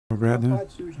brethren,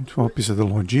 and 12 pieces of the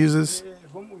Lord Jesus.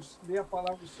 I'm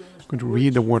going to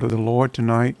read the word of the Lord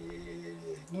tonight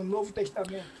in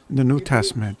the New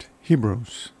Testament,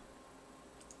 Hebrews.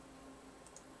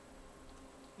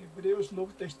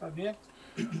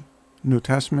 New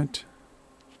Testament.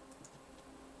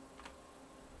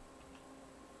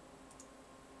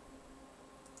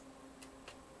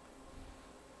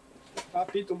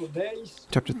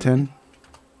 Chapter 10.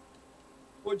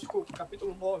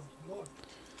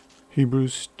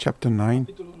 Hebrews chapter 9.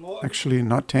 Actually,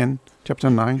 not 10, chapter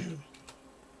 9.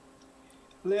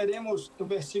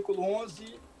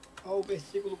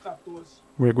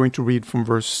 We're going to read from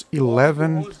verse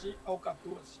 11,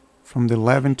 from the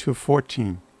 11 to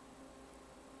 14.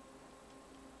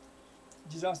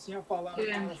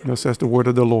 Thus says the word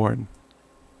of the Lord.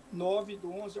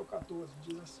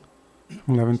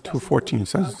 11 to 14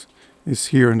 says, is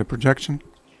here in the projection.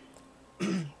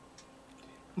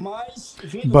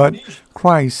 But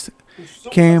Christ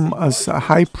came as a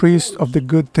high priest of the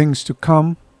good things to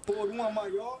come,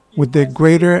 with the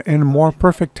greater and more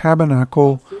perfect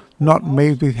tabernacle, not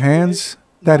made with hands,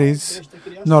 that is,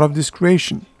 not of this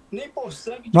creation,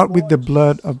 not with the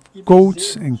blood of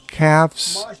goats and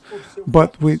calves,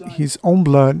 but with his own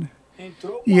blood.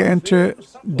 He entered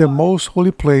the most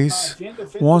holy place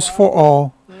once for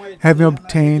all, having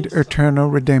obtained eternal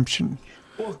redemption.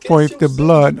 For if the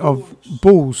blood of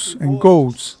bulls and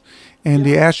goats and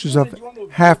the ashes of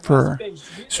heifer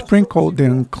sprinkled the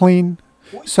unclean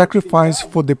sacrifice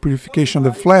for the purification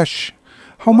of the flesh,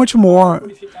 how much more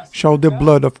shall the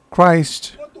blood of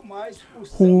Christ,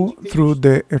 who through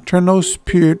the eternal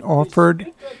Spirit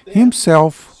offered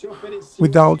himself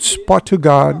without spot to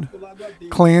God,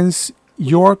 cleanse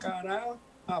your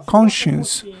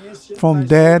conscience from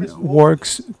dead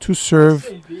works to serve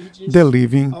the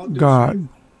living God.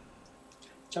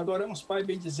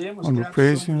 And we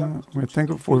praise you. We're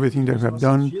thankful for everything that you have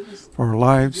done for our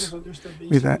lives.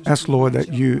 We ask, Lord,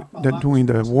 that doing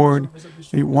the word,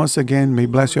 you once again may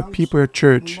bless your people, your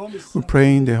church. We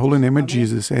pray in the holy name of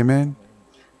Jesus. Amen.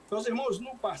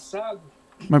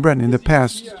 My brethren, in the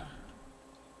past,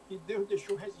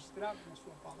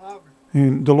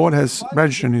 and the Lord has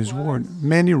registered in His word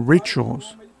many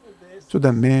rituals so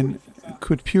that man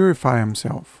could purify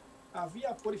himself.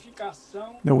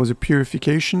 There was a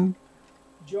purification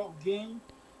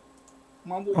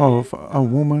of a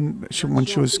woman when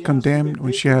she was condemned,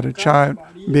 when she had a child,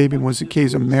 baby. Was the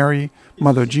case of Mary,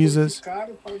 mother of Jesus.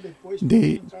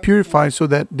 They purified so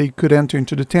that they could enter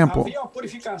into the temple.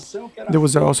 There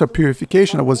was also a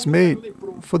purification that was made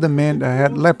for the man that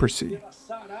had leprosy.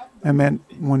 And man,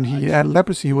 when he had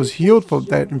leprosy, he was healed from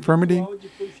that infirmity.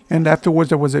 And afterwards,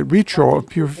 there was a ritual of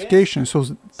purification so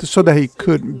that he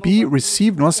could be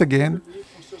received once again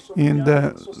in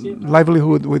the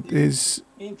livelihood with his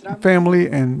family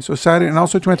and society, and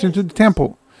also to enter into the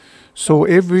temple. So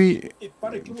every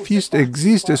feast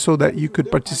existed so that you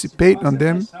could participate on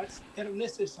them.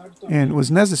 And it was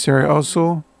necessary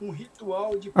also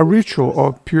a ritual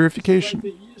of purification.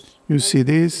 You see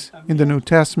this in the New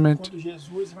Testament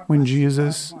when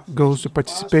Jesus goes to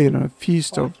participate on a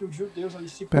feast of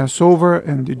Passover,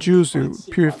 and the Jews are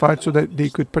purified so that they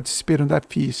could participate on that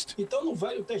feast.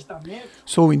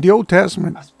 So in the Old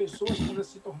Testament,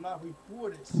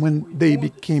 when they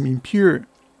became impure,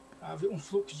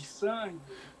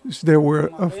 there were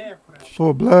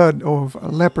for blood of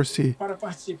leprosy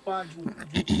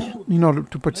in order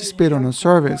to participate on a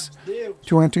service,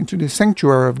 to enter into the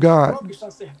sanctuary of God.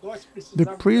 The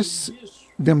priests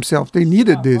themselves, they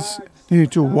needed this. They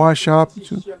needed to wash up,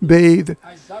 to bathe.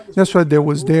 That's why there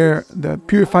was the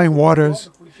purifying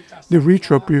waters, the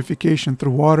ritual purification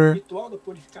through water,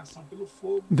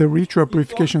 the ritual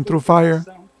purification through fire,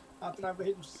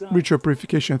 ritual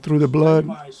purification through the blood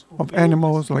of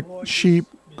animals like sheep,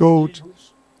 goat,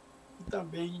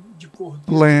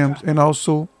 lambs, and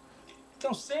also.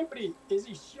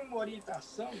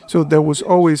 So there was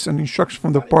always an instruction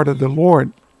from the part of the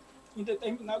Lord,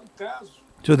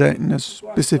 so that in a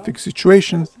specific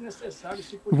situation,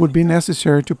 it would be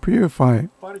necessary to purify,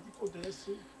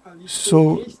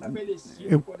 so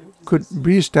it could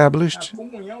be established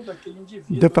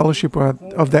the fellowship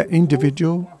of that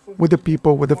individual with the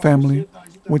people, with the family,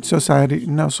 with society,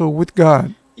 and also with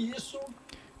God.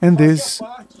 And this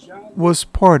was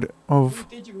part of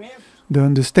the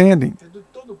understanding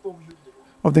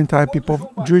of the entire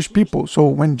people, Jewish people. So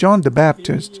when John the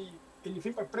Baptist,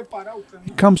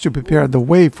 he comes to prepare the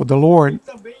way for the Lord,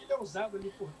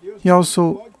 he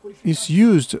also is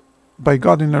used by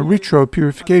God in a ritual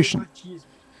purification,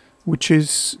 which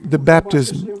is the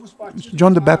baptism.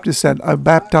 John the Baptist said, I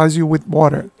baptize you with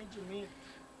water.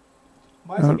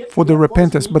 for the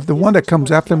repentance. But the one that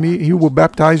comes after me, he will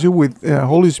baptize you with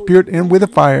Holy Spirit and with the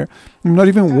fire. I'm not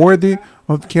even worthy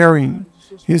of carrying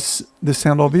the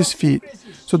sandal of his feet.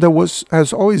 So there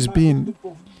has always been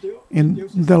in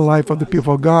the life of the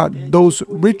people of God those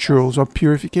rituals of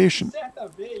purification.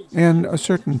 And a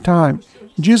certain time,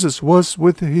 Jesus was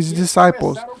with his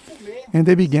disciples, and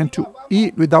they began to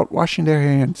eat without washing their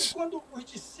hands.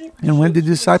 And when the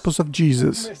disciples of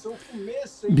Jesus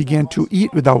began to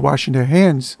eat without washing their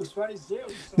hands,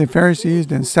 the Pharisees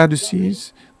and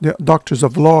Sadducees, the doctors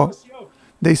of law,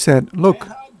 they said, "Look,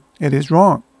 it is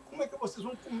wrong.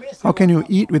 How can you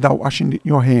eat without washing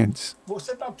your hands?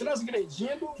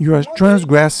 You are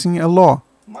transgressing a law."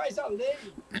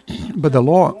 But the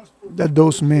law that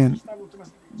those men,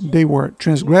 they were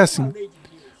transgressing,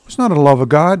 was not a law of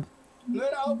God,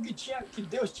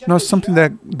 not something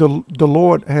that the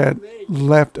Lord had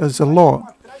left as a law,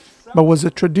 but was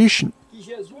a tradition.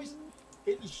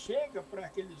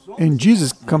 And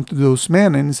Jesus comes to those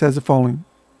men and says the following: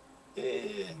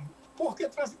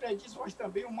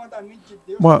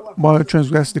 Why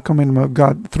transgress the commandment of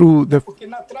God through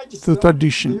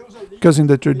tradition? Because in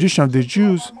the tradition of the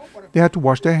Jews, they had to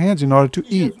wash their hands in order to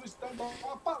eat.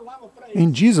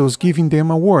 And Jesus was giving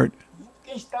them a word.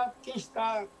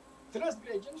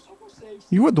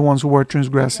 You are the ones who were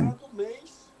transgressing,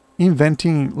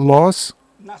 inventing laws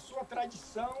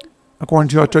according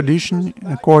to your tradition,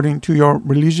 according to your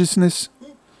religiousness,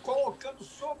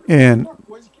 and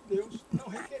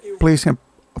placing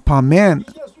upon man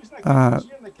a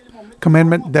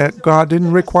commandment that God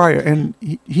didn't require. And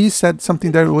he said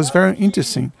something that was very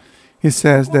interesting. He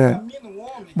says that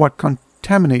what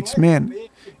contaminates man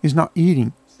is not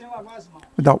eating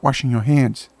without washing your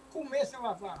hands.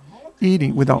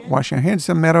 Eating without washing your hands is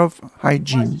a matter of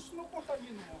hygiene.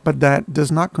 But that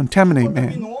does not contaminate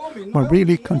man. What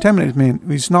really contaminates man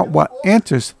is not what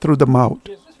enters through the mouth.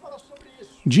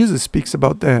 Jesus speaks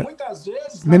about that.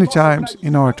 Many times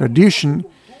in our tradition,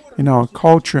 in our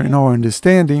culture, in our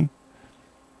understanding,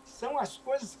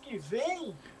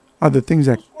 are the things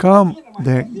that come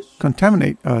that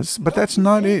contaminate us. But that's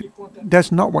not it.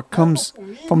 That's not what comes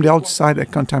from the outside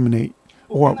that contaminate,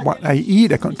 or what I eat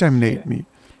that contaminate me.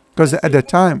 Because at that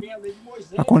time,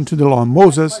 according to the law of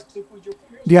Moses,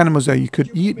 the animals that you could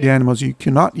eat, the animals you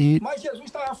cannot eat.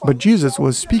 But Jesus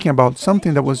was speaking about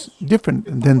something that was different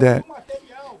than that.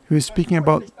 He was speaking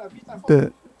about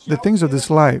the things of this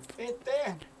life.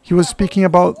 He was speaking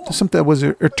about something that was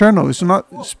eternal. He's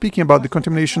not speaking about the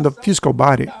contamination of the physical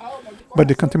body, but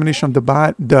the contamination of the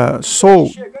body, the soul,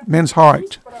 man's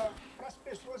heart.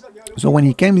 So when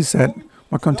he came, he said,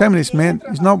 what contaminates man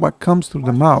is not what comes through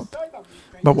the mouth,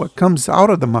 but what comes out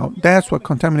of the mouth. That's what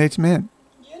contaminates man.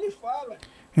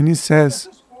 And he says,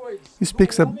 he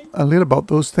speaks a little about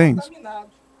those things,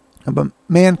 about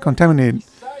man contaminated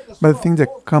by the things that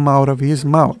come out of his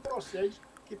mouth,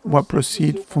 what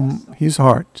proceed from his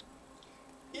heart.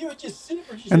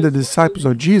 And the disciples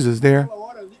of Jesus there,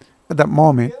 at that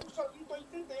moment,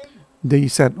 they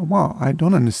said, wow, I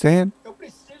don't understand.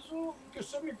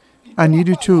 I need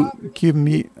you to give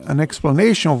me an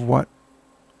explanation of what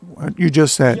you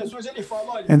just said.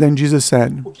 And then Jesus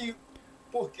said,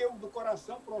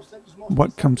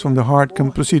 what comes from the heart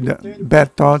can proceed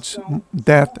bad thoughts,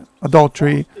 death,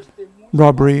 adultery,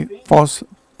 robbery, false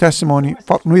testimony,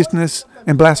 false witness,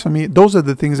 and blasphemy. Those are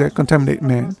the things that contaminate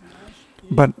man.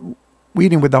 But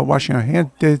eating without washing our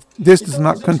hands, this does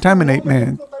not contaminate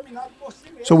man.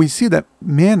 So we see that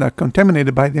men are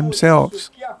contaminated by themselves.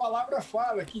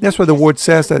 That's what the word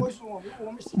says, that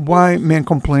why man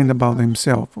complain about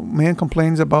himself. Man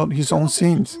complains about his own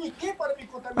sins.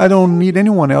 I don't need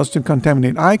anyone else to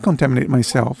contaminate. I contaminate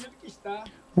myself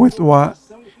with what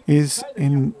is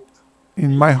in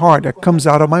my heart that comes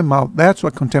out of my mouth. That's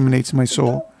what contaminates my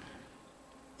soul.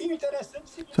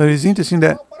 So it is interesting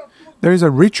that there is a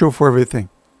ritual for everything.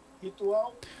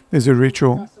 There's a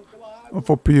ritual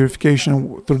for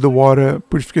purification through the water,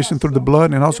 purification through the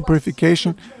blood, and also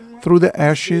purification through the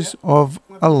ashes of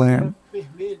a lamb,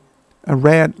 a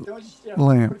red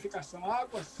lamb.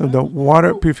 So the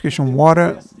water, purification,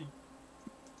 water,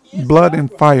 blood, and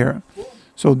fire.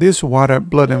 So this water,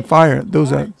 blood, and fire,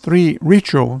 those are three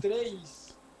rituals,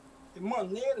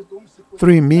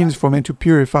 three means for men to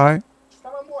purify.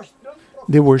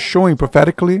 They were showing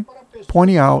prophetically,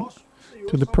 pointing out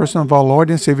to the person of our Lord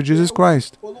and Savior Jesus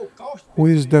Christ, who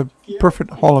is the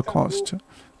perfect Holocaust,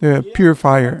 the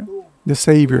purifier, the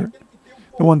Savior,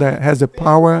 the one that has the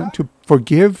power to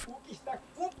forgive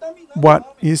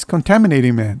what is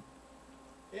contaminating man.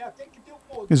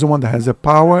 Is the one that has the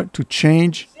power to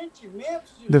change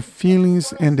the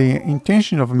feelings and the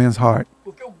intention of man's heart.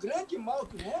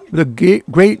 The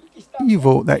great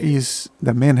evil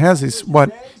that man has is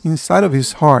what inside of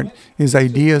his heart, his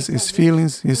ideas, his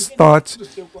feelings, his thoughts,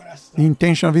 the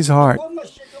intention of his heart.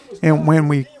 And when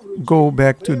we go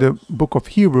back to the book of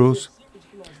Hebrews,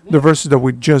 the verses that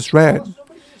we just read,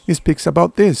 it speaks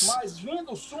about this.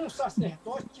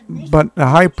 But the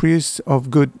high priest of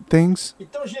good things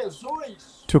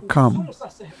to come.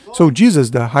 So Jesus,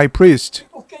 the high priest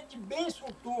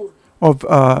of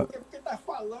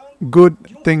good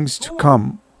things to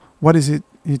come. What is it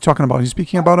he's talking about? He's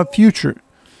speaking about a future.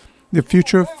 The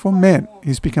future for men.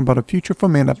 He's speaking about a future for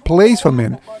men, a place for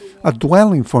men, a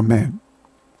dwelling for men.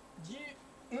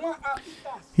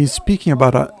 He's speaking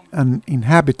about an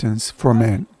inhabitants for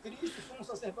man.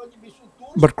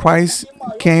 But Christ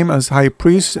came as high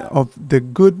priest of the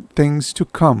good things to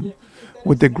come,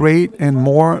 with the great and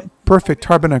more perfect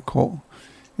tabernacle.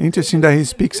 Interesting that he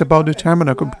speaks about the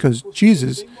tabernacle because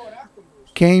Jesus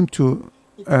came to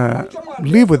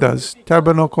live with us.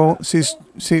 Tabernacle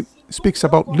speaks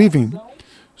about living.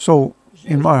 So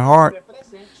in my heart,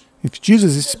 if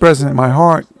Jesus is present in my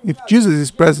heart, if Jesus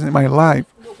is present in my life,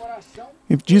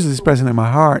 if Jesus is present in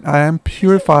my heart, I am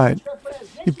purified.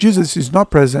 If Jesus is not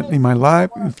present in my life,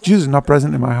 if Jesus is not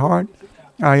present in my heart,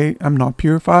 I am not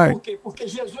purified.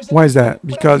 Why is that?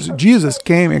 Because Jesus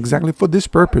came exactly for this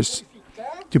purpose,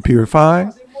 to purify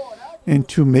and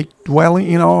to make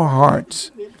dwelling in our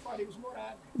hearts.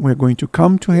 We're going to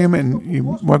come to Him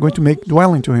and we're going to make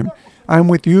dwelling to Him. I am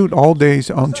with you all days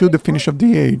until the finish of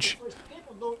the age.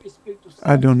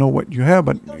 I don't know what you have,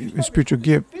 but a spiritual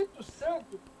gift.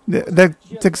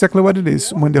 That's exactly what it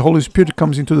is. When the Holy Spirit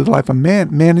comes into the life of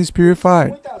man, man is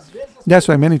purified. That's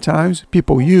why many times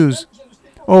people use,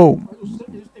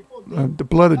 the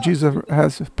blood of Jesus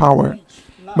has power.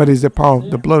 But it's the power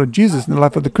of the blood of Jesus in the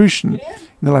life of the Christian, in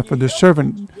the life of the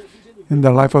servant, in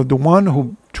the life of the one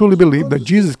who truly believed that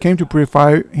Jesus came to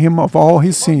purify him of all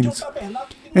his sins.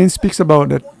 And it speaks about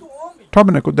that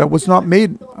tabernacle that was not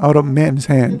made out of man's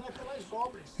hand.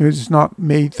 It was not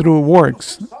made through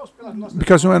works.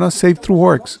 Because we are not saved through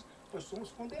works.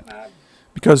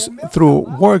 Because through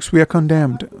works we are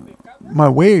condemned. My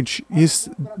wage is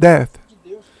death.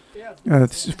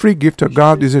 The free gift of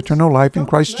God is eternal life in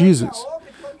Christ Jesus.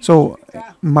 So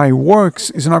my works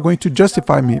is not going to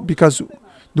justify me, because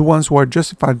the ones who are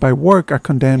justified by work are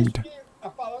condemned.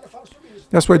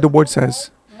 That's why the word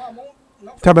says,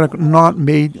 tabernacle not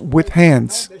made with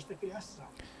hands.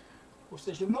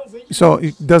 So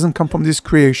it doesn't come from this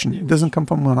creation. It doesn't come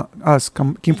from us.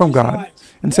 Came from God.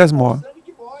 And says more.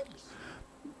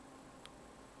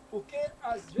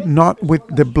 Not with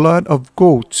the blood of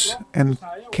goats and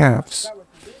calves.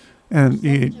 And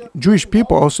the Jewish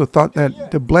people also thought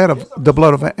that the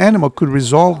blood of an animal could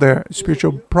resolve their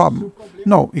spiritual problem.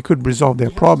 No, it could resolve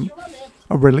their problem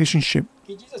of relationship.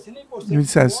 It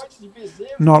says,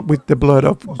 not with the blood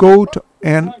of goat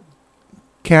and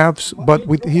calves, but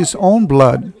with his own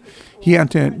blood. He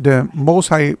entered the most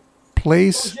high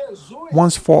place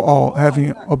once for all,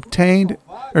 having obtained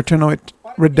eternal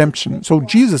redemption. So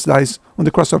Jesus dies on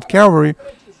the cross of Calvary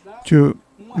to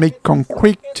make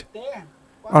concrete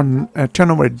an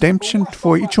eternal redemption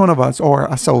for each one of us, or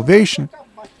a salvation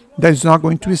that is not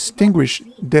going to extinguish,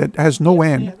 that has no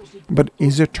end, but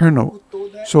is eternal.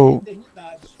 So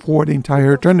for the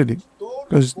entire eternity,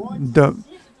 because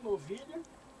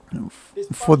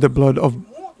for the blood of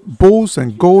bulls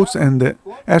and goats and the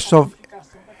ash of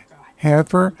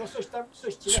heifer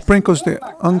sprinkles the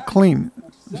unclean.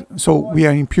 So we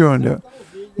are impure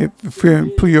if we are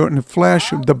impure in the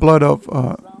flesh, the blood of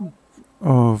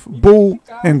bull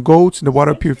and goats, the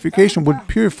water purification would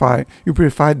purify. You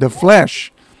purify the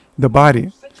flesh, the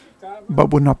body,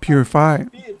 but would not purify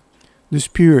the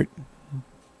spirit.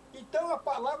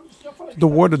 The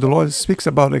word of the Lord speaks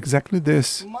about exactly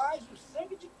this.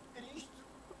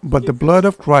 But the blood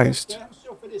of Christ,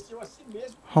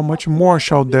 how much more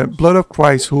shall the blood of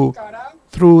Christ, who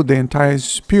through the entire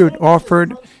Spirit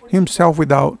offered himself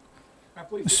without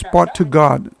spot to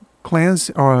God, cleanse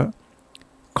our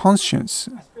conscience.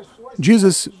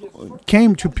 Jesus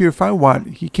came to purify what?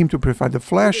 He came to purify the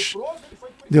flesh.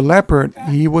 The leopard,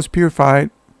 he was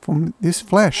purified from this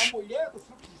flesh.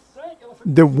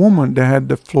 The woman that had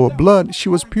the flow of blood, she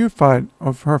was purified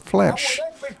of her flesh,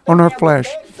 on her flesh.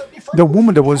 The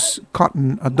woman that was caught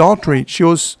in adultery, she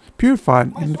was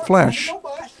purified in the flesh.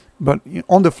 But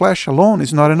on the flesh alone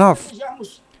is not enough.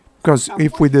 Because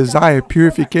if we desire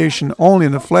purification only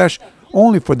in the flesh,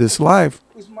 only for this life,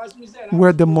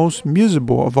 we're the most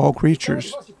miserable of all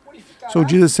creatures. So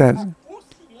Jesus says,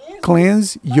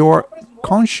 cleanse your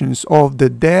conscience of the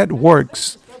dead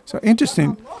works. So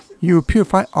interesting, You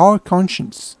purify our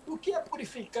conscience.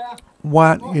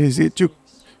 What is it to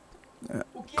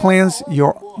cleanse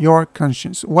your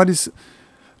conscience? What is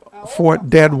for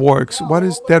dead works? What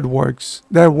is dead works?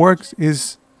 Dead works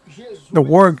is the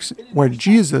works where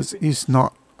Jesus is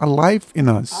not alive in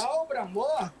us.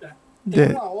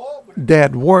 The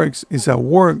dead works is a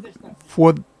work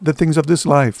for the things of this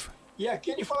life.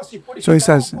 So he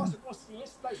says,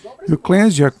 you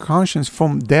cleanse your conscience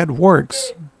from dead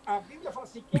works.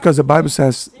 Because the Bible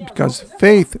says, because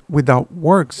faith without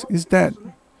works is dead.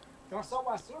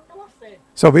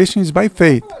 Salvation is by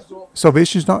faith.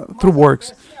 Salvation is not through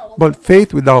works. But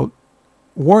faith without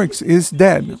works is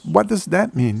dead. What does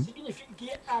that mean?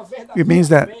 It means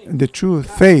that the true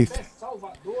faith,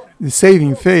 the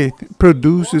saving faith,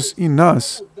 produces in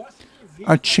us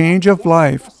a change of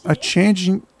life, a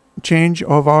change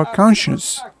of our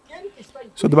conscience.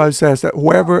 So the Bible says that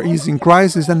whoever is in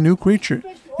Christ is a new creature.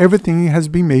 Everything has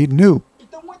been made new.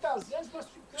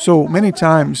 So many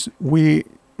times we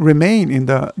remain in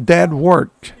the dead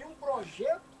work.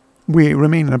 We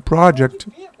remain in a project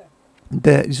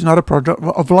that is not a project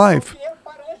of life,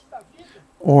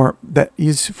 or that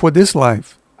is for this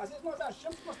life.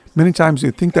 Many times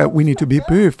we think that we need to be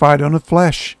purified on the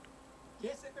flesh,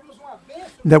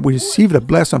 that we receive the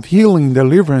blessing of healing,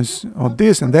 deliverance, or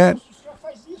this and that.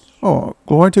 Oh,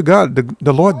 glory to God,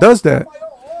 the Lord does that.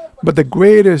 But the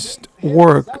greatest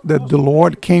work that the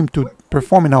Lord came to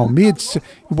perform in our midst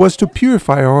was to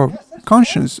purify our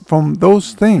conscience from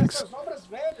those things,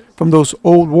 from those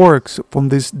old works, from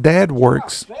these dead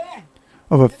works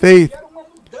of a faith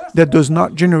that does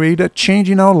not generate a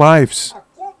change in our lives.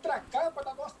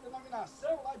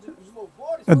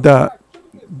 The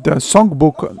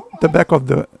songbook, the back of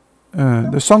the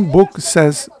songbook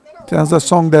tells a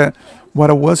song that what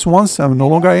I was once, I no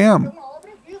longer am.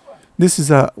 This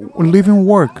is a living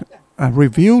work, a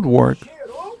revealed work.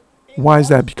 Why is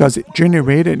that? Because it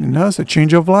generated in us a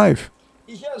change of life.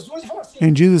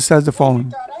 And Jesus says the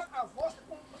following: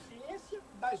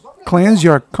 cleanse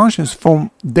your conscience from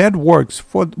dead works.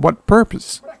 For what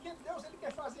purpose?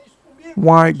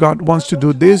 Why God wants to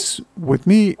do this with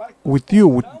me, with you,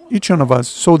 with each one of us,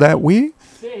 so that we,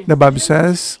 the Bible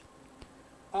says,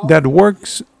 that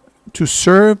works to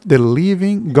serve the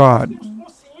living God.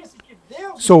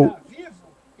 So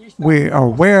we are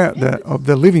aware of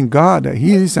the living God, that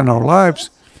He is in our lives.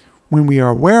 When we are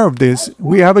aware of this,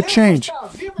 we have a change.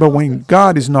 But when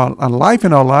God is not alive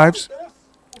in our lives,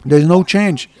 there is no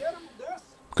change.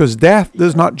 Because death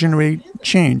does not generate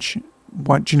change.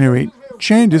 What generates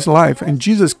change is life. And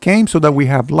Jesus came so that we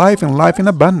have life and life in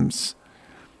abundance.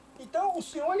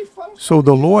 So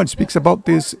the Lord speaks about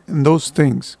this and those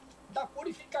things,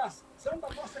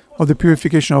 of the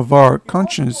purification of our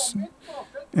conscience.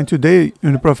 And today,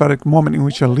 in the prophetic moment in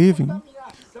which we are living,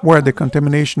 where the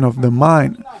contamination of the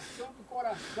mind,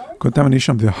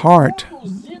 contamination of the heart,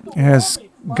 has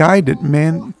guided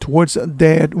men towards a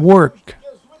dead work.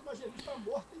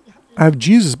 I have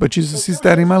Jesus, but Jesus is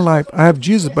dead in my life. I have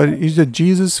Jesus, but is a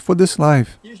Jesus for this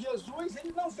life.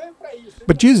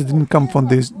 But Jesus didn't come from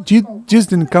this. Jesus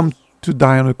didn't come to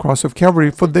die on the cross of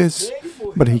Calvary for this.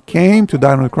 But He came to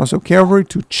die on the cross of Calvary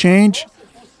to change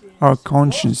our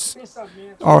conscience,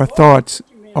 our thoughts,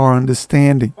 our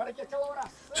understanding,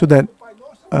 so that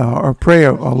our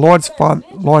prayer, our Lord's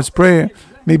Prayer,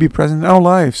 may be present in our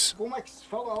lives.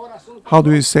 How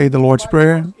do we say the Lord's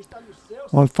Prayer?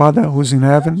 Lord Father, who's in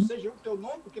heaven,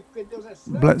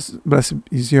 blessed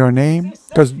is your name,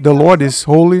 because the Lord is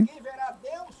holy.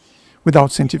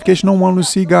 Without sanctification, no one will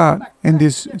see God. And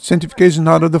this sanctification is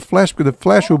not of the flesh, because the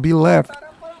flesh will be left.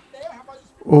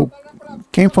 Who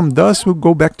came from dust will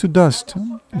go back to dust.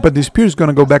 But the Spirit is going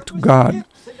to go back to God.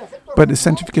 But the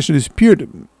sanctification of the Spirit,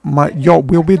 your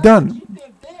will be done.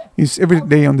 It's every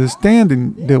day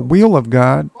understanding the will of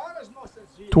God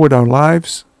toward our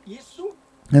lives.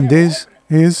 And this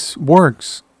is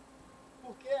works.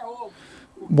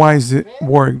 Why is it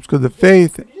works? Because the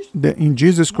faith in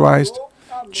Jesus Christ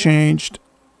changed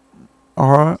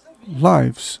our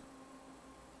lives.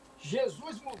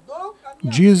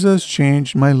 Jesus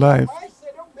changed my life.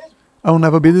 I will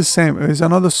never be the same. It's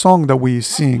another song that we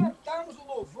sing.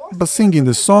 But singing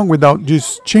the song without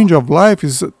this change of life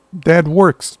is dead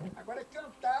works.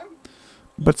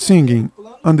 But singing,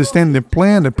 understanding the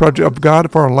plan, the project of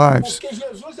God for our lives.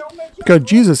 Because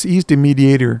Jesus is the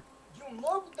mediator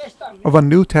of a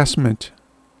New Testament.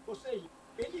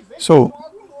 So,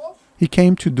 He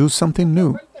came to do something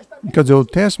new. Because the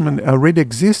Old Testament already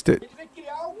existed.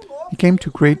 He came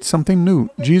to create something new.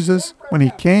 Jesus, when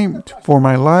He came for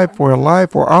my life, for your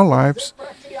life, for our lives,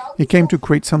 He came to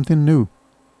create something new.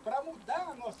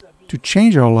 to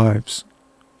change our lives.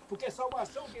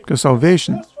 Because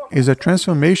salvation is a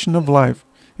transformation of life.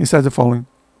 It says the following: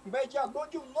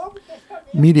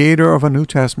 mediator of a New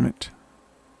Testament,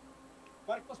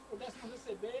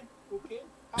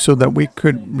 so that we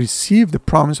could receive the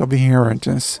promise of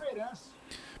inheritance.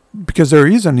 Because there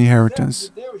is an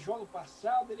inheritance.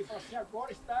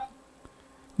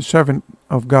 The servant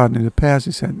of God in the past,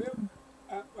 he said,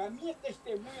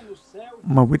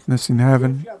 my witness in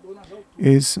heaven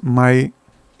is my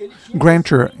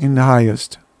grantor in the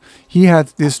highest. He had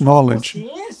this knowledge.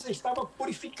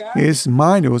 His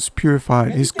mind was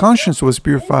purified. His conscience was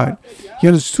purified. He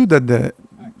understood that the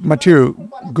material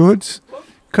goods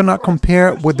cannot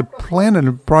compare with the plan and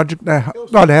the project that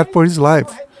God had for his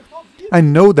life. I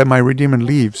know that my Redeemer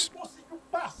lives.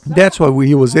 That's why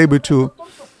he was able to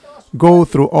go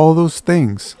through all those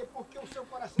things.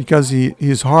 Because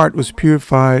his heart was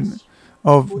purified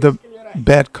of the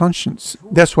bad conscience.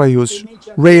 That's why he was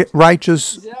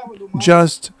righteous,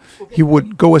 just. He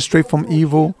would go astray from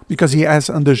evil because he has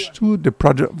understood the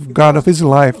project of God of his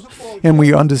life. And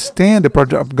we understand the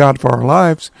project of God for our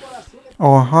lives.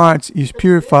 Our hearts is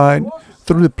purified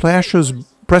through the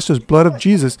precious blood of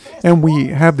Jesus. And we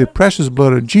have the precious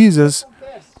blood of Jesus.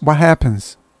 What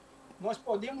happens?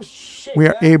 We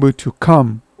are able to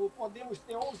come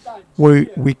where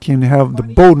we can have the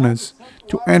boldness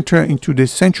to enter into the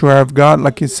sanctuary of God,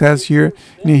 like it says here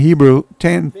in Hebrew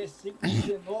 10,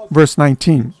 verse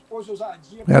 19.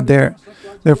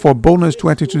 Therefore, boldness to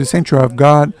enter into the sanctuary of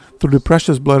God through the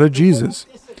precious blood of Jesus.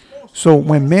 So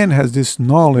when man has this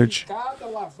knowledge,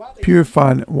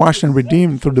 purified, washed and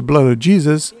redeemed through the blood of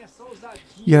Jesus,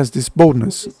 he has this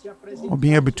boldness of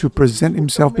being able to present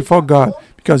himself before God,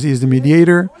 because he is the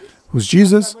mediator, who's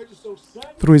Jesus,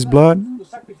 through his blood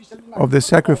of the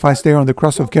sacrifice there on the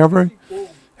cross of Calvary,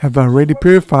 have already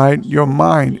purified your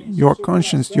mind, your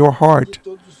conscience, your heart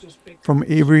from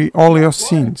all your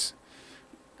sins.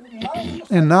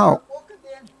 And now,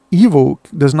 evil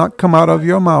does not come out of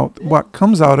your mouth. What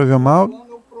comes out of your mouth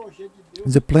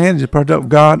is the plan, the project of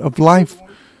God of life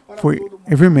for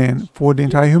every man, for the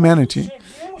entire humanity.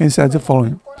 And it says the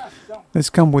following: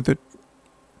 let's come with a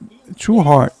true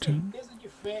heart,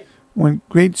 with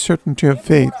great certainty of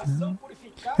faith,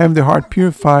 having the heart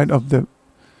purified of the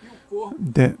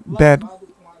bad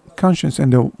conscience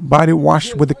and the body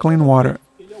washed with the clean water.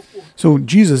 So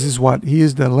Jesus is what? He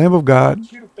is the Lamb of God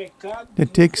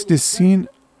that takes the sin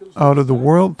out of the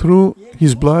world through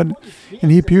his blood,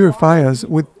 and he purifies us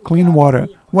with clean water.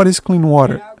 What is clean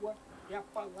water?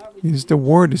 It's the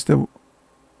word, is the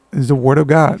word of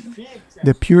God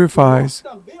that purifies.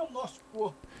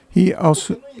 It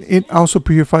also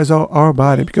purifies our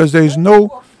body, because there is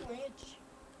no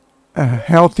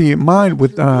healthy mind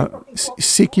with a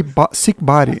sick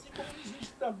body.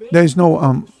 There is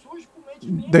no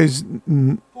there's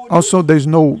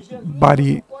no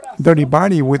dirty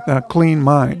body with a clean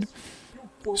mind.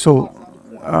 So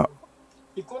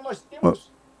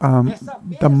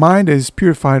the mind is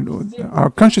purified, our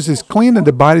conscience is clean, and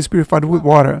the body is purified with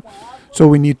water. So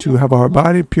we need to have our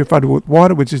body purified with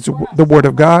water, which is the Word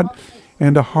of God,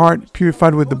 and the heart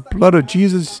purified with the blood of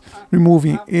Jesus,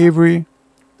 removing every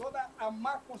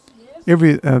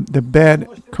the bad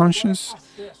conscience.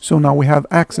 So now we have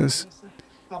access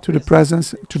to the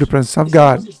presence of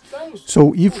God.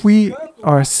 So if we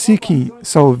are seeking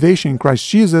salvation in Christ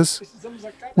Jesus,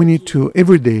 we need to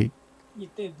every day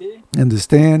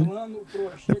understand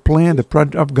the plan, the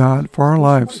project of God for our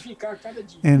lives,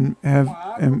 and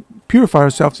purify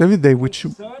ourselves every day,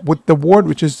 with the word,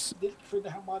 which is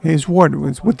his word,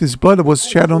 with his blood that was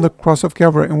shed on the cross of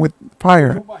Calvary, and with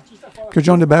fire. Because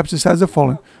John the Baptist says the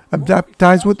following: I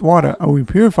baptize with water, I will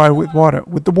purify with water,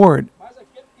 with the word.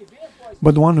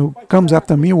 But the one who comes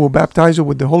after me will baptize you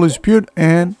with the Holy Spirit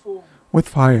and with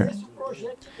fire.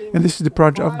 And this is the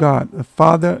project of God, the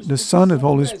Father, the Son, and the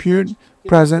Holy Spirit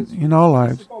present in our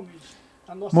lives.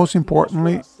 Most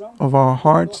importantly, of our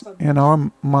hearts and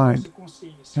our mind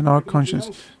and our conscience,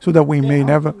 so that we may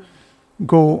never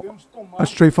go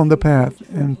astray from the path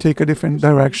and take a different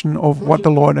direction of what the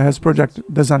Lord has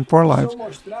designed for our lives.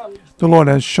 The Lord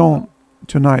has shown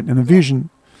tonight in a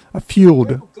vision a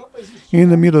field. In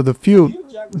the middle of the field,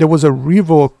 there was a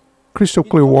river of crystal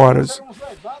clear waters,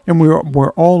 and we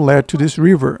were all led to this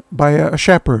river by a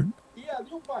shepherd.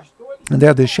 And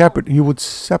there the shepherd, he would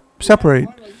separate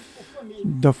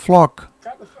the flock,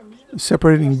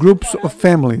 separated in groups of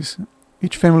families.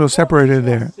 Each family was separated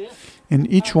there,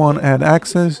 and each one had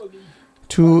access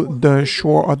to the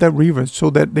shore of that river so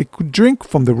that they could drink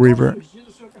from the river.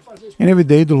 And every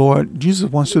day the Lord Jesus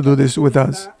wants to do this with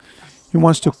us. He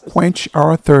wants to quench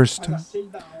our thirst,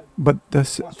 but the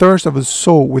thirst of his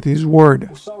soul with his word.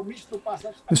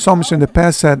 The psalmist in the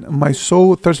past said, my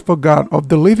soul thirsts for God, of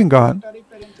the living God.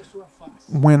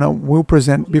 When I will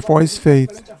present before his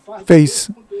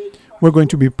face, we're going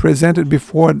to be presented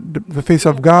before the face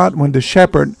of God. When the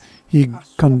shepherd, he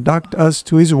conduct us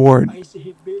to his word,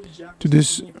 to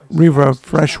this river of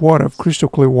fresh water, of crystal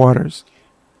clear waters.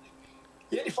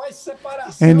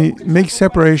 And he makes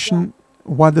separation.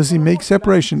 What does he make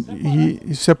separation?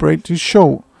 He separates to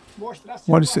show.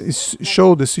 What is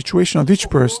show the situation of each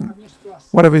person.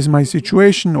 Whatever is my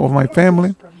situation or my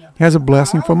family, he has a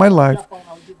blessing for my life.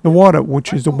 The water,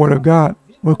 which is the word of God,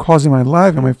 will cause in my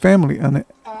life and my family an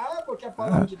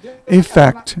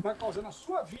effect.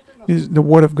 Is the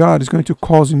word of God is going to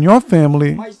cause in your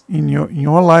family, in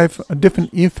your life, a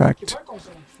different effect.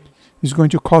 It's going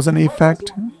to cause an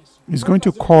effect. It's going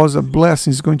to cause a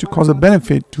blessing. It's going to cause a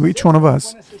benefit to each one of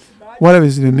us. Whatever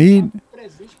is the need,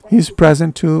 he is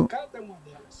present to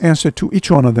answer to each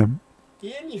one of them.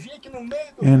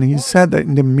 And he said that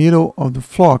in the middle of the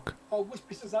flock,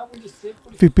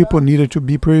 few people needed to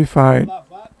be purified,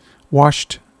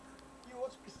 washed,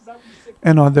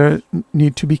 and others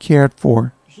need to be cared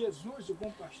for.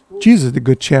 Jesus, the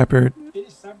good shepherd,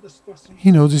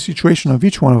 he knows the situation of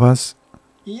each one of us.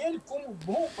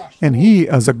 And he,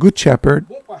 as a good shepherd,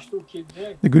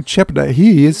 the good shepherd that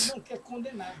he is,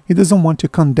 he doesn't want to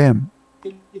condemn.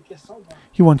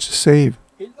 He wants to save.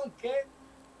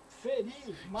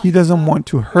 He doesn't want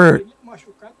to hurt.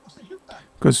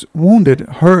 Because wounded,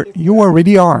 hurt, you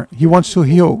already are. He wants to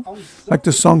heal. Like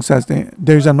the song says,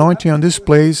 there's anointing on this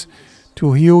place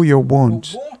to heal your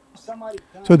wounds.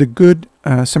 So the good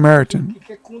Samaritan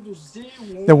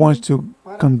that wants to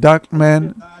conduct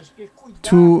man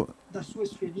to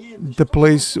the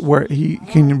place where he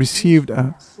can receive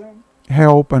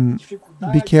help and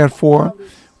be cared for.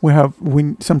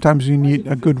 Sometimes we need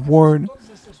a good word.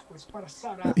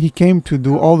 He came to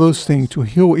do all those things to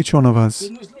heal each one of us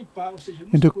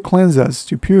and to cleanse us,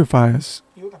 to purify us.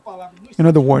 In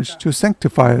other words, to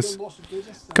sanctify us,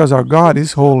 because our God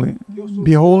is holy.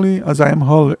 Be holy as I am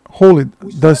holy,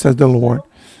 thus says the Lord.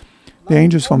 The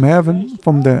angels from heaven,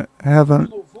 from the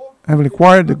heavenly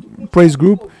choir, the praise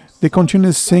group, they continue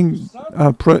to sing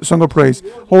song of praise.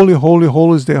 Holy, holy,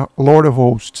 holy is the Lord of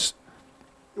hosts.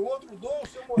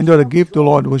 And the other gift the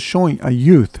Lord was showing a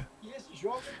youth.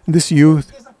 And this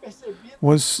youth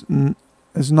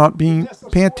is not paying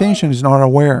attention, is not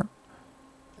aware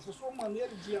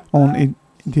on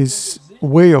this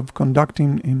way of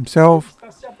conducting himself.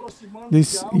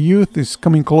 This youth is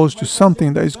coming close to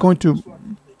something that is going to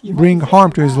bring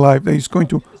harm to his life, that is going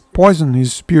to poison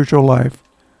his spiritual life.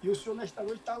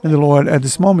 And the Lord at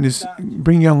this moment is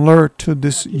bringing alert to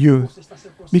this youth.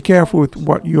 Be careful with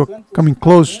what you're coming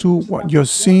close to, what you're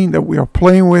seeing, that we are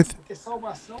playing with,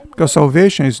 because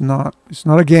salvation is not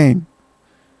a game.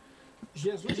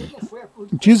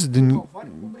 Jesus didn't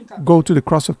go to the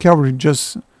cross of Calvary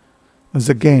just as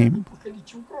a game.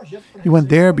 He went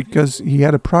there because he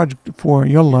had a project for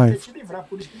your life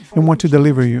and want to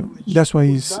deliver you. That's why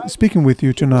he's speaking with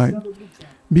you tonight.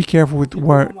 Be careful with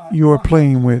what you are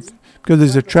playing with, because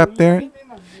there's a trap there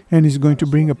and he's going to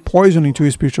bring a poison into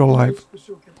your spiritual life.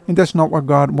 And that's not what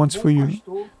God wants for you.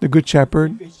 The Good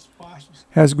Shepherd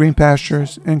has green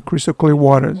pastures and crystal clear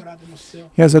waters.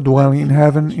 He has a dwelling in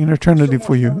heaven in eternity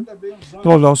for you. The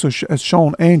Lord also has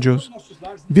shown angels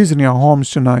visiting our homes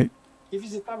tonight.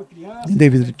 They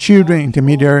visit children,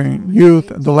 intermediary,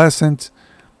 youth, adolescents,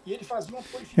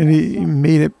 and He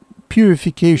made a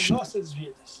purification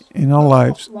in our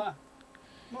lives.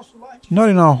 Not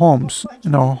in our homes.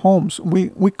 In our homes,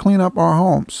 we clean up our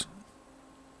homes.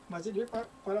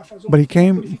 But He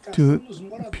came to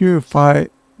purify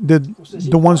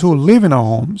the ones who live in our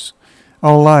homes,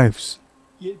 our lives.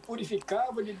 He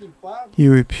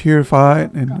will purify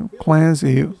and cleanse.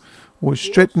 He will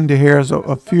straighten the hairs of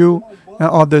a few, and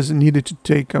others needed to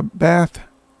take a bath.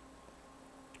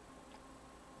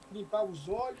 He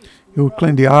will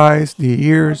clean the eyes, the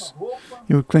ears.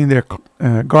 He will clean their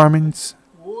garments,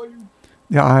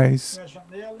 the eyes,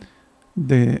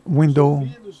 the window,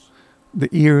 the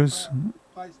ears,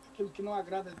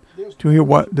 to hear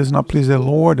what does not please the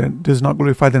Lord and does not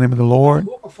glorify the name of the Lord.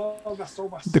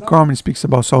 The garment speaks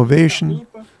about salvation,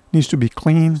 needs to be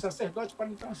clean.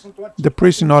 The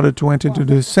priest, in order to enter into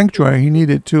the sanctuary, he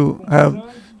needed to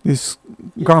have these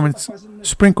garments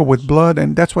sprinkled with blood,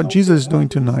 and that's what Jesus is doing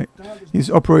tonight. He's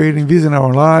operating, visiting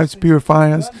our lives,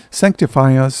 purifying us,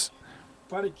 sanctifying us,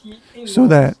 so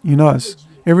that in us,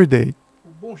 every day,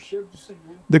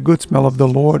 the good smell of the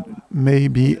Lord may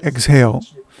be exhaled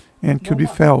and could be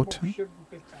felt.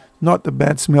 Not the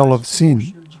bad smell of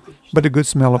sin, but the good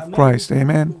smell of Christ.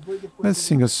 Amen. Let's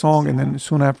sing a song, and then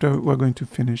soon after we're going to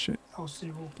finish it.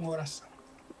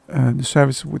 The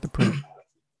service with the prayer.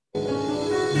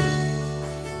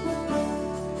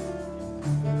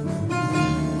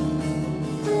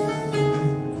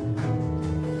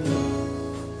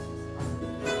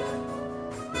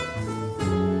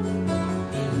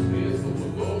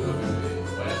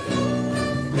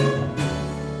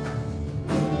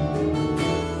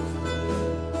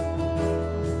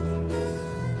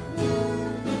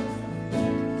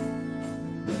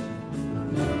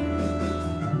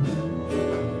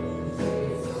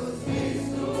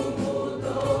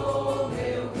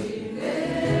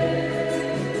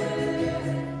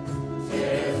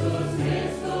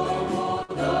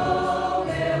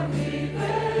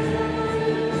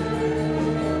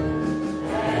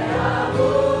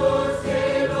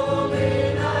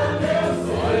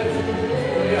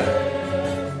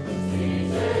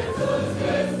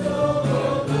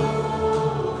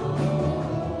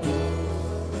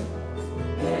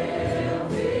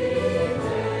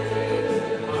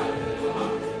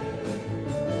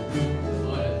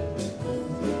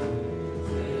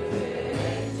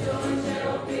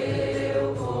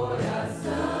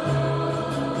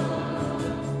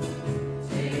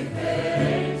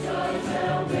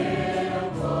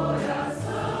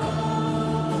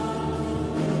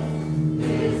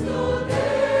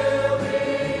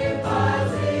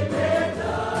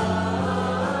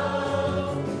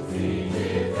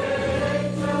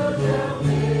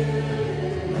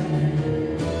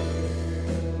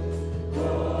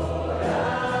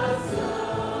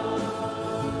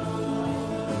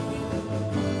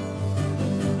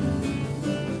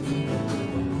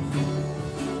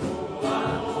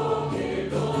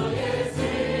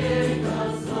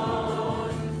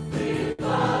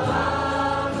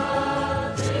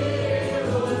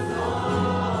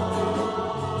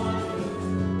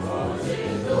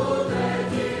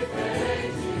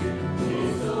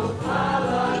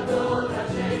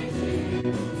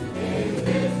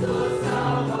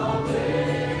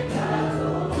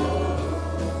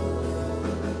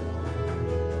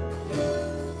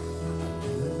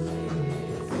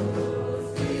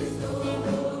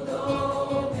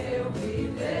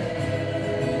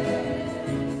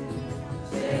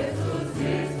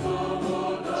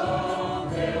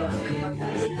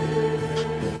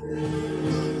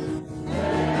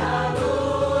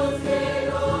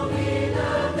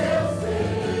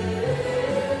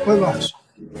 Foi Márcio.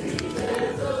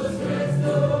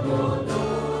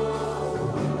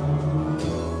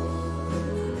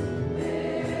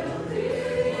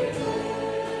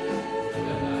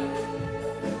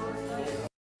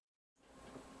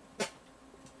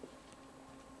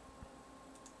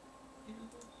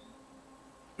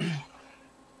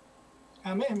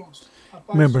 Amém, irmãos?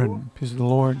 Remember, peace of the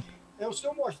Lord.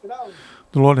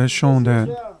 The Lord has shown that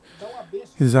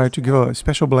He desired to give a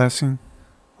special blessing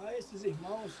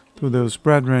to those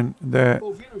brethren that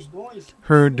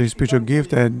heard the spiritual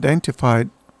gift, that identified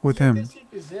with Him.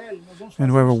 And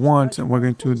whoever wants, and we're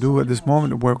going to do at this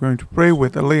moment, we're going to pray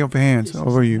with a lay of hands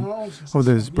over you,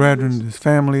 over this brethren, this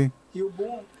family.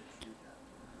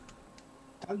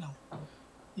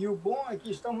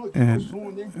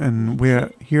 And we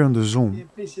are here on the Zoom.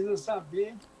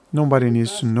 Nobody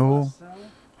needs to know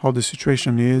how the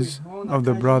situation is of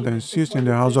the brother and sister in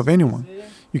the house of anyone.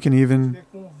 You can even,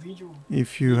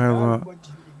 if you have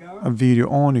a video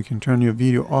on, you can turn your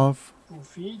video off,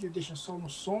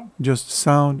 just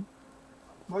sound.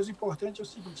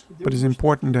 But it's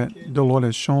important that the Lord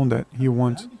has shown that He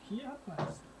wants.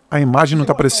 A imagem não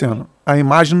está aparecendo. A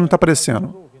imagem não está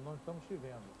aparecendo.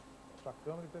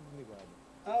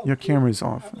 Your camera is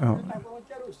off. Oh.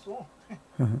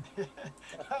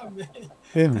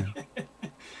 Amen.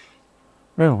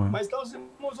 Very well.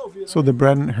 So the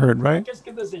brethren heard, right?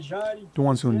 The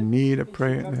ones who need a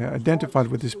prayer, they are identified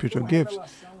with the spiritual gifts.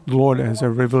 The Lord has a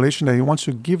revelation that He wants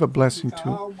to give a blessing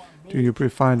to you,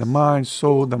 purifying the mind,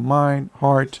 soul, the mind,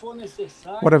 heart,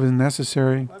 whatever is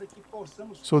necessary,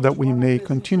 so that we may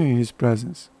continue in His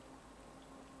presence.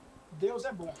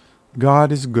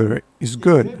 God is good.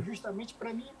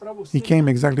 He came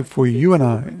exactly for you and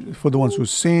I, for the ones who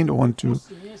sinned, who want to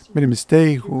make a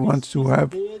mistake, who want to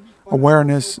have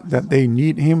awareness that they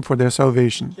need Him for their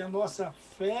salvation,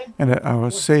 and that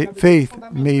our faith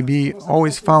may be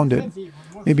always founded,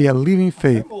 may be a living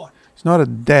faith. It's not a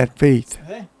dead faith.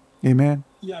 Amen.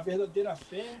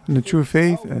 And the true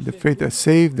faith, the faith that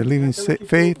saved, the living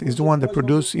faith, is the one that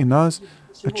produces in us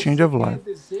a change of life.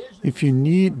 If you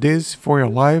need this for your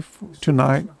life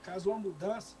tonight,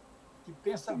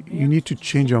 you need to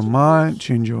change your mind,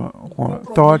 change your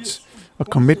thoughts, a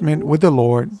commitment with the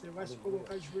Lord.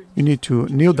 You need to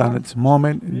kneel down at this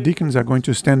moment. Deacons are going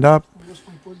to stand up,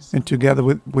 and together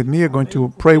with me are going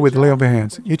to pray with the lay of their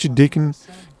hands. Each deacon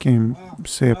can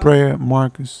say a prayer.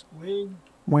 Marcus,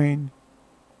 Wayne.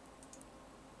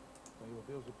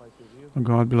 Oh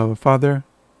God, beloved Father,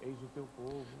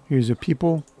 here's your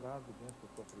people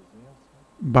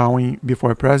bowing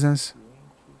before your presence,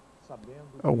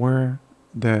 aware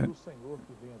that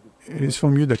it is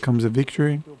from you that comes the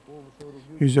victory.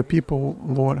 Here's your people,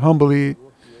 Lord, humbly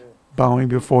bowing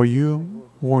before you,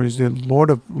 who is the Lord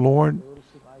of Lords,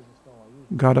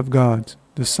 God of gods.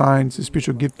 The signs, the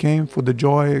spiritual gift came for the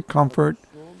joy, comfort,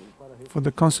 for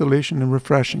the consolation and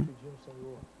refreshing.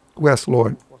 We ask,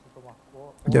 Lord,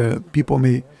 the people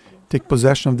may take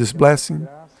possession of this blessing,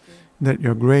 that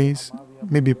your grace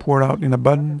may be poured out in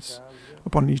abundance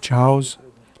upon each house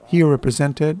here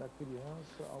represented,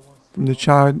 from the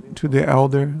child to the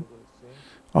elder,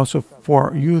 also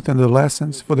for youth and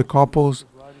adolescents, for the couples,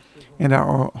 and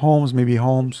our homes may be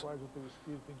homes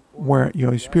where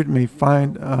your Spirit may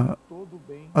find a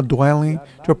dwelling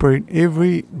to operate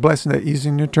every blessing that is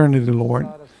in eternity, Lord.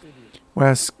 We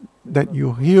ask that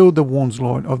you heal the wounds,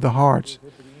 Lord, of the hearts,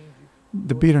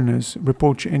 the bitterness,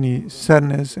 reproach any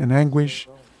sadness and anguish,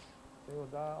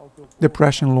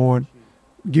 depression, Lord.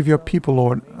 Give your people,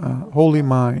 Lord, a holy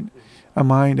mind, a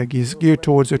mind that is geared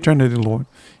towards eternity, Lord.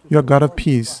 You are God of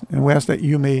peace, and we ask that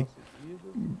you may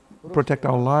protect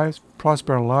our lives,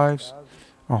 prosper our lives,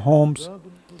 our homes,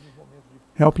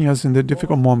 helping us in the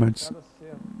difficult moments.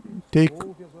 Take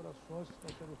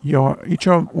each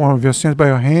one of your sins by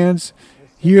your hands,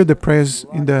 hear the prayers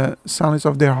in the silence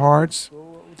of their hearts.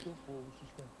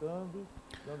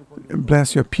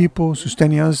 Bless your people,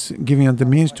 sustaining us, giving us the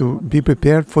means to be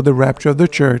prepared for the rapture of the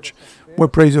church. We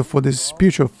praise you for this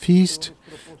spiritual feast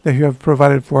that you have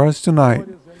provided for us tonight.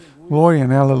 Glory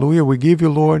and hallelujah we give you,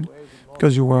 Lord,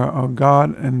 because you are our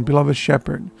God and beloved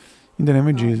shepherd. In the name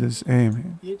of Jesus,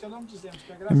 amen.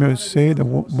 And may we say the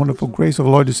wonderful grace of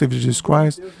the Lord and Savior Jesus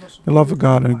Christ, the love of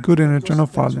God, and good and eternal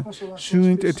Father,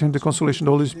 soon to attend the consolation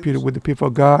of the Holy Spirit with the people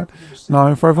of God, now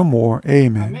and forevermore.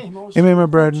 Amen. Amen, my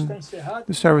brethren.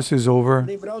 The service is over.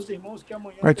 I'd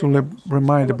like to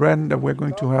remind the brethren that we're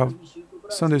going to have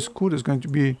Sunday school that's going to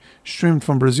be streamed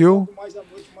from Brazil,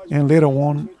 and later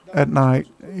on at night,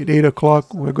 at 8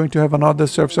 o'clock, we're going to have another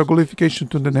service of glorification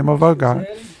to the name of our God.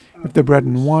 If the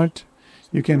brethren want,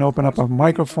 you can open up a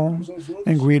microphone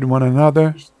and greet one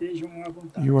another.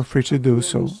 You are free to do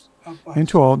so. And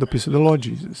to all, the peace of the Lord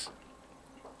Jesus.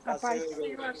 A paz do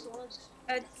Senhor a todos.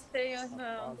 Paz do Senhor,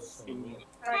 irmãos.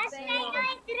 Paz do Senhor.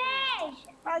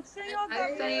 Paz do Senhor, Gabi.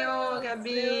 Paz do Senhor,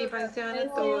 Gabi. Paz do Senhor a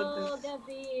todos.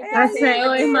 Paz do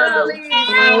Senhor, irmão. Oi.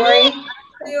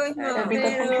 Senhor, irmão.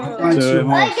 Paz do Senhor,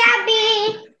 irmãos. Oi, Gabi.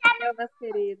 Meu nosso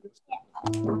querido.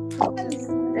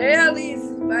 Ei, Alice.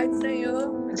 Paz do Senhor.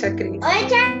 Tia Cris. Oi,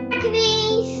 Tia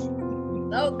Cris.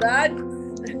 Saudades.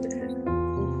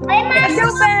 Oi, Manu.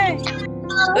 Bem.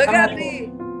 Oi, Gabi.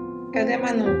 Cadê a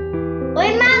Manu?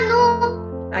 Oi, Manu.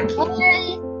 Aqui.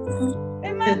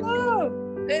 Oi, Manu.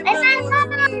 Oi, Manu.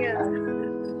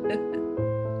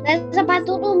 Beijo pra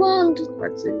todo mundo.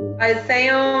 Paz do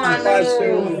Senhor, Manu. Paz do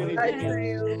Senhor. Paz do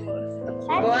Senhor.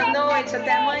 Boa noite,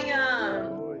 até amanhã.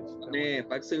 Amém.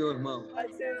 Paz do Senhor, irmão. Paz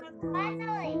do Senhor. Boa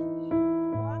noite.